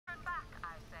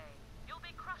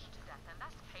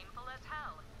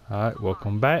Alright,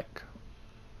 welcome back.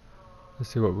 Let's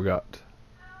see what we got.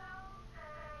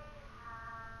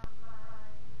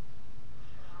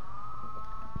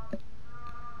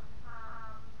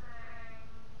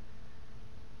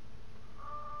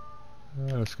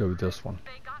 Let's go with this one.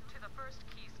 They got to the first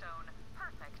keystone.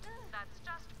 Perfect. That's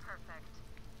just perfect.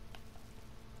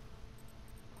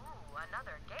 Ooh,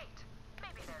 another gate.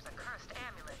 Maybe there's a cursed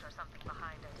amulet or something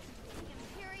behind it.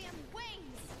 Imperium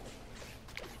wings!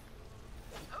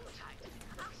 Hold tight.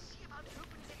 I'll see about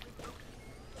opening it remotely.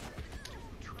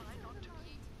 Try not to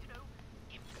be,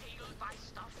 impaled by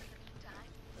stuff in the meantime.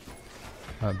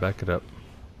 Alright, back it up.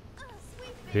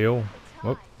 Sweet Heal. baby,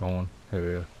 Whoop, go on. Here we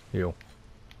go. Heal.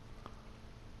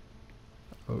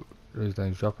 Oh, these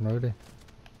things dropping already.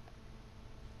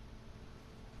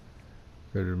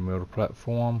 Go to the middle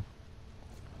platform.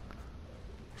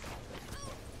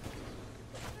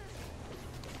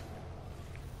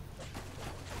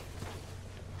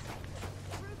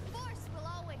 brute force will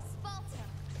always falter.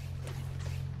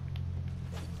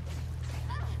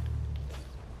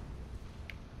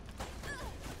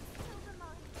 Still the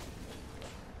mind.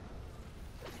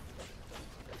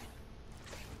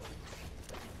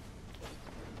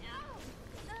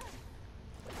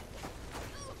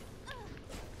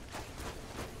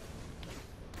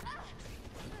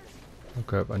 Oh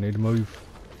crap, I need to move.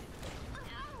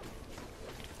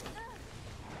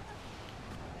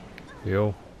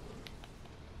 Heal.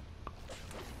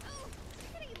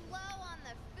 Pretty low on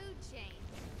the food chain.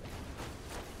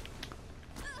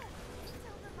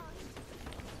 Still the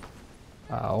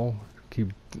mind. Ow.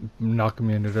 Keep knocking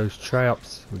me into those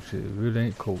traps, which it really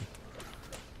ain't cool.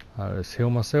 Alright, let's heal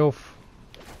myself.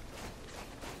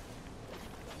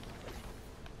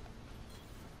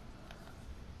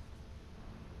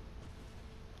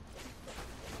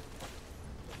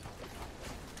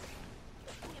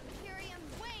 Imperium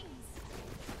wings!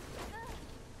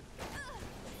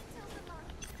 Still the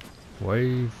mind.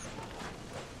 Wave.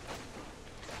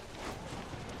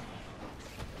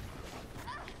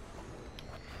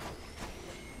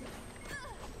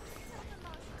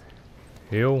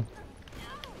 Heal.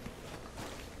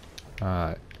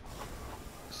 Alright.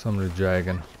 Summon the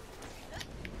dragon.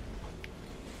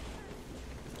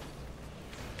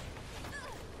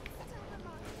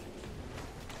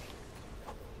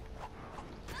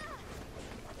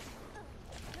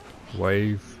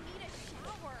 Wave. Need a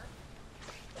shower.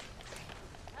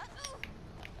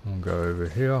 I'll go over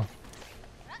here.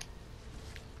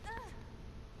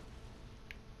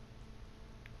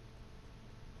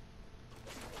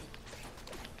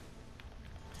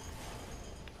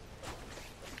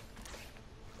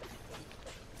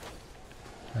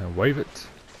 And wave it. This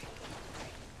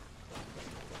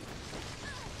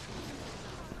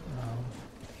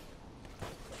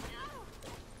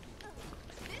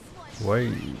one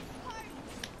Wave. party.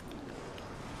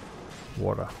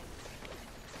 Water.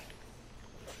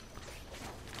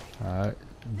 Alright.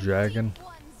 Dragon.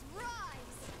 Ones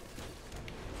rise.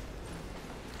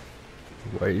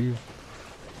 Wave.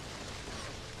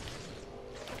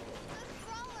 The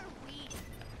crawler weed.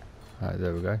 Alright,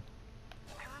 there we go. I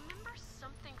remember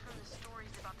something from the stories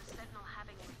about the Sentinel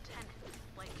having lieutenants.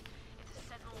 Like, if the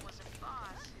Sentinel was a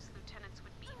boss, his lieutenants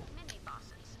would be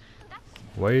mini-bosses.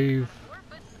 That's Wave before,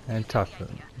 but and you get the toughen.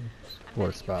 idea. That's I'm what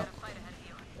it's betting you about. got a fight ahead of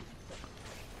you.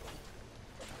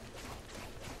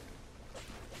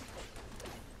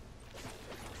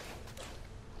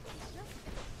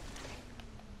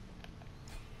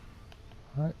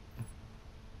 Alright.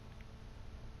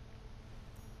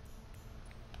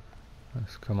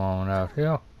 Let's come on out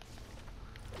here.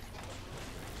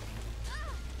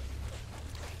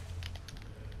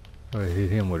 Oh, hit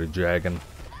him with a dragon.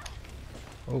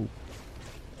 Oh.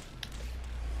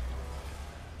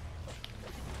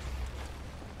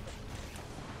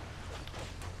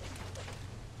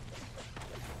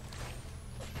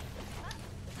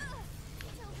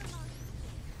 Still the mind.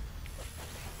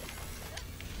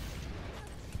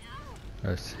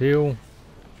 Let's heal.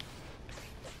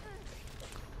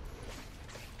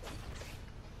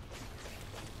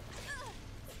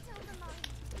 Still the mind.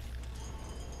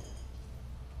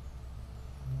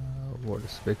 Water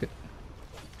spigot.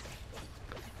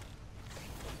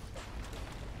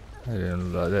 I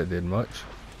didn't look like that did much.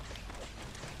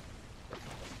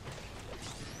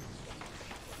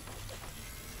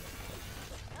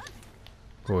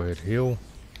 Go ahead, heal.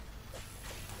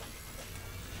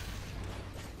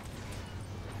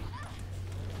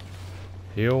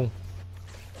 Heal.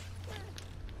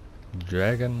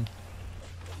 Dragon.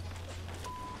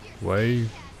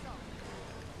 Wave.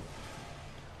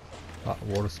 Hot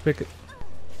water spigot.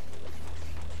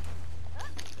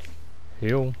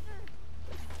 Heal.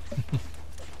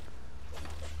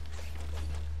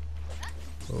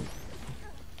 Oh.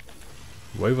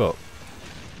 Wave up.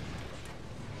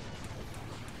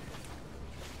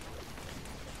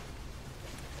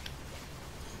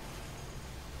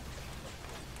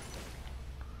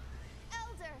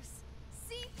 Elders,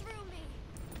 see through me.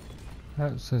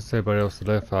 Since everybody else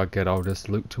left, I'll get all this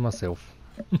loot to myself.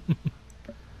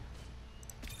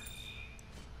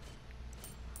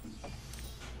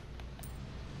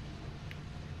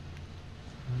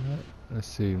 Alright, let's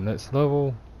see, next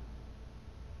level.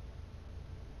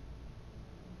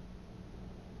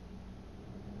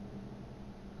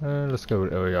 Let's go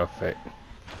with area effect.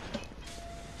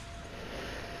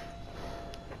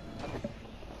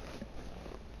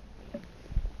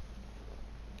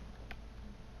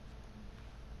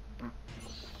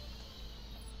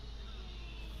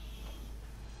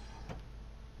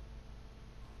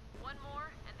 One more,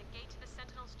 and the gate to the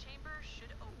Sentinel's chamber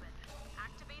should open.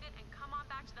 Activate it and come on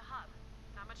back to the hub.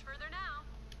 Not much further now.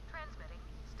 Transmitting.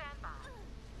 Stand by.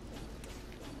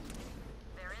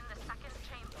 They're in the second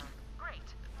chamber. Great.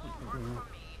 More work for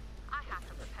me. I have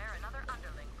to prepare another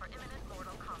underling for imminent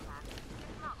mortal combat.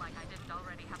 It's not like I didn't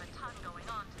already have a ton going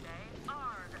on today.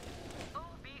 Arg.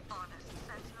 Oh, be honest,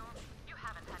 Sentinel. You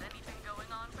haven't had anything going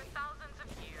on for thousands of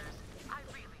years. I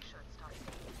really should start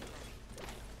taking you ready.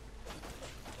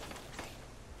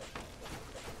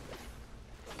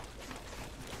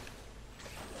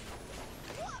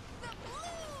 Walk the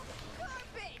blue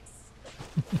carpets.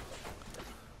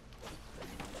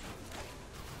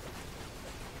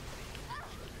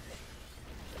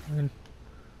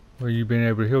 Well, you've been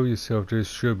able to heal yourself. This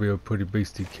should be a pretty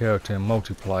beastly character in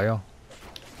multiplayer.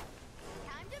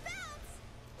 Time to bounce.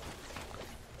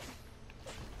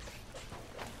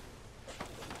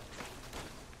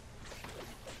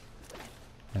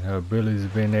 And her abilities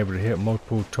of being able to hit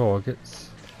multiple targets.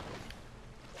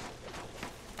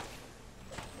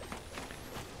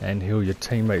 And heal your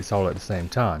teammates all at the same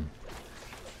time.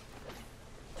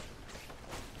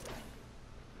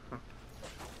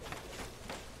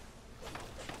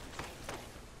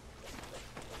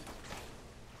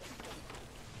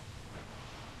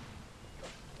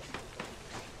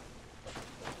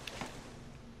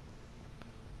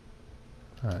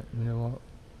 Alright, you know what?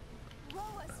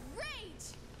 Roa's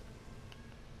rage.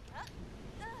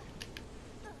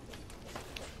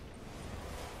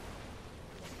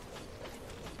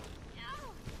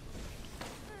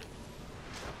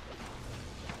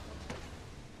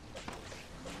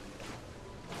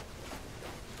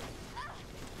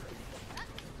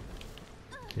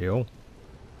 Heal.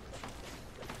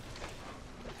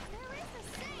 There is a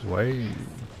safe. Wait. You're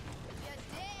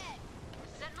dead.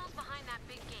 Sentinel's behind that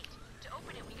big gate. To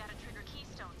open it, we gotta trigger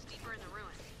keystones deeper in the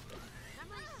ruins.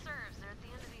 Memory serves, they're at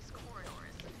the end of these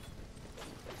corridors.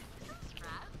 Isn't this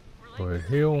rad? We're Go like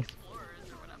ahead, heal. explorers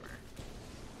or whatever.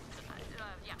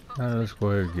 Yeah, Now let's go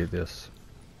ahead and get this.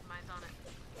 Mine's on it.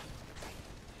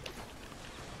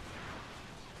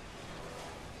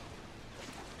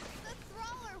 The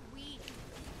thrall are weak.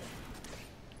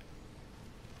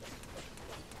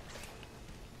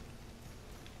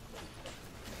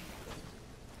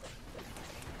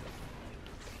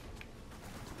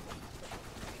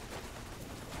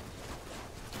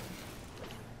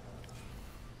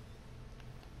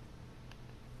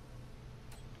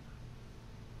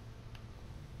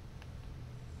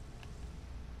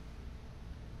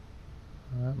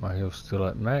 Alright, my heal's still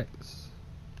at max.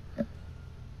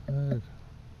 I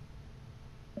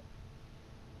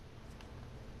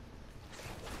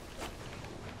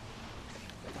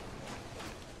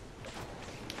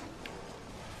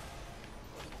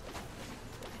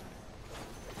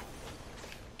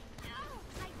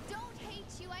don't hate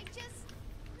you. I just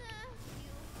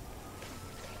you.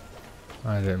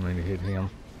 I didn't mean to hit him.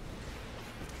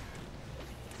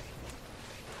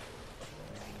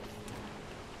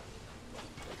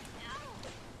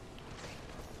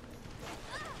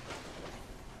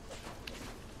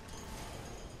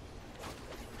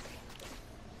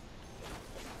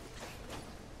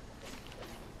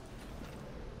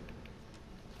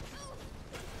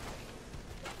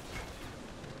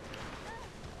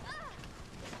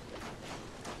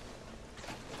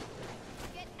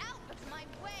 Get out of my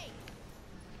way.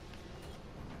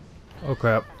 Oh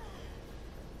crap.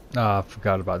 Ah, I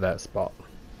forgot about that spot.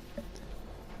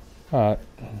 Alright.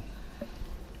 I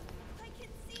can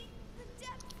see the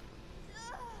depth.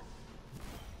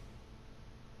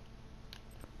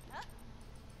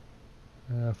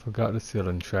 I forgot the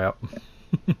ceiling trap.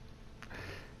 It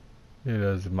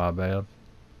is my bad.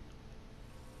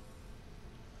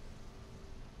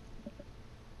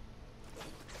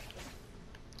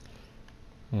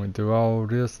 Went through all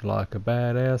this like a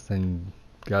badass and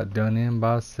got done in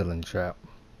by a ceiling trap.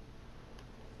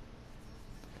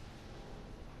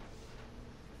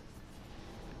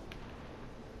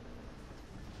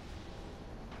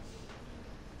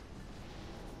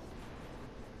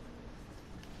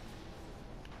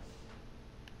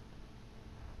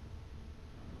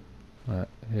 Alright,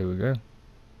 here we go.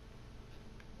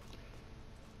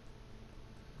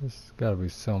 There's gotta be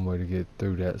some way to get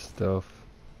through that stuff.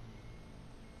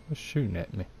 What's shooting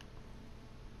at me?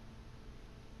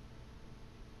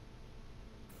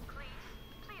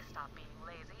 Please stop being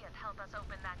lazy and help us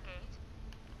open that gate.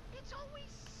 It's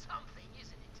always something,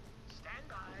 isn't it? Stand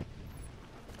by.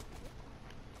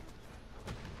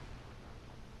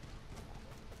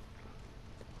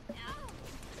 Ow!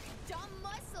 Dumb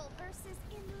muscle versus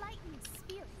enlightened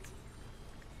spirit.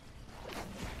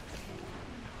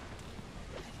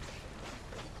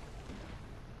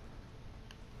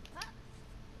 Huh.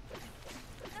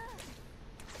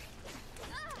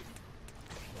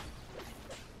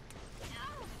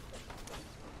 Ow.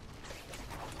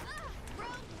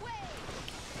 Wrong way.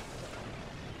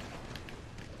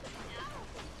 Ow.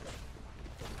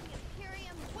 The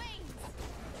Imperium wanes.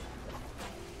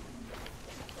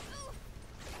 Ooh.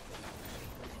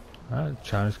 Alright,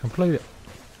 challenge completed.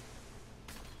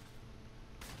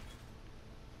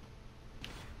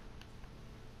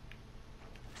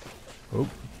 Oh,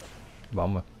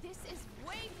 bummer. This is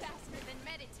way faster than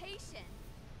meditation.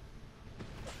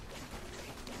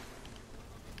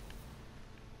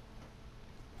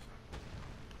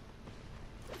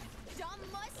 Dumb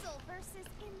muscle versus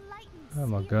enlightened Oh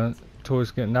my spirit. god,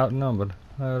 toy's getting outnumbered.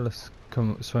 Let's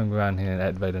come swing around here and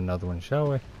activate another one,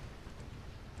 shall we?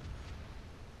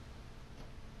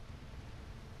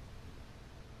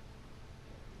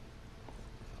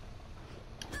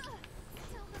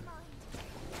 Still the mind.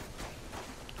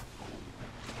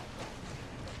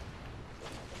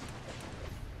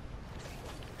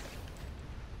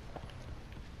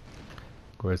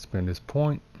 Go ahead and spin this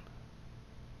point.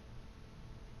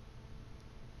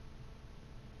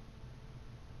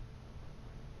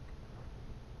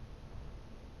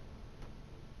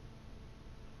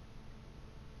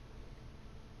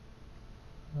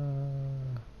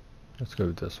 Let's go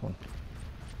with this one.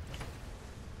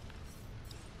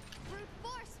 Brute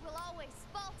force will always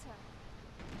falter.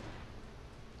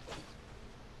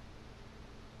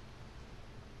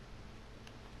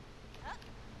 Huh?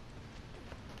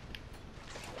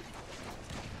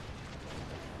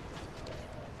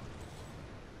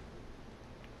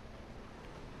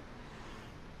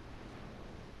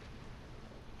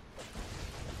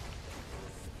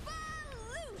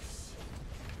 Spaloosh!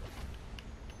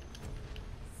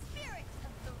 Spirit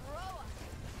of the Roa.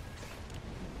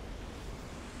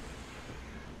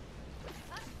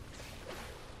 Huh?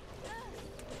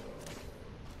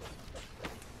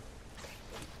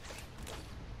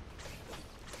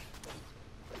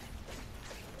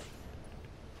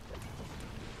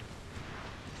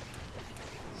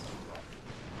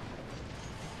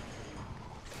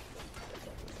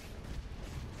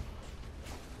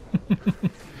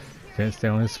 Can't stay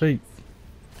on his feet.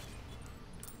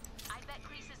 I bet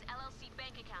Crease's LLC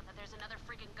bank account that there's another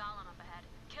friggin' golem up ahead.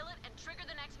 Kill it and trigger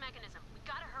the next mechanism. We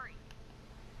gotta hurry.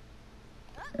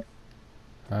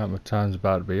 Alright, my time's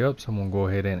about to be up, so I'm gonna go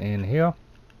ahead and end here.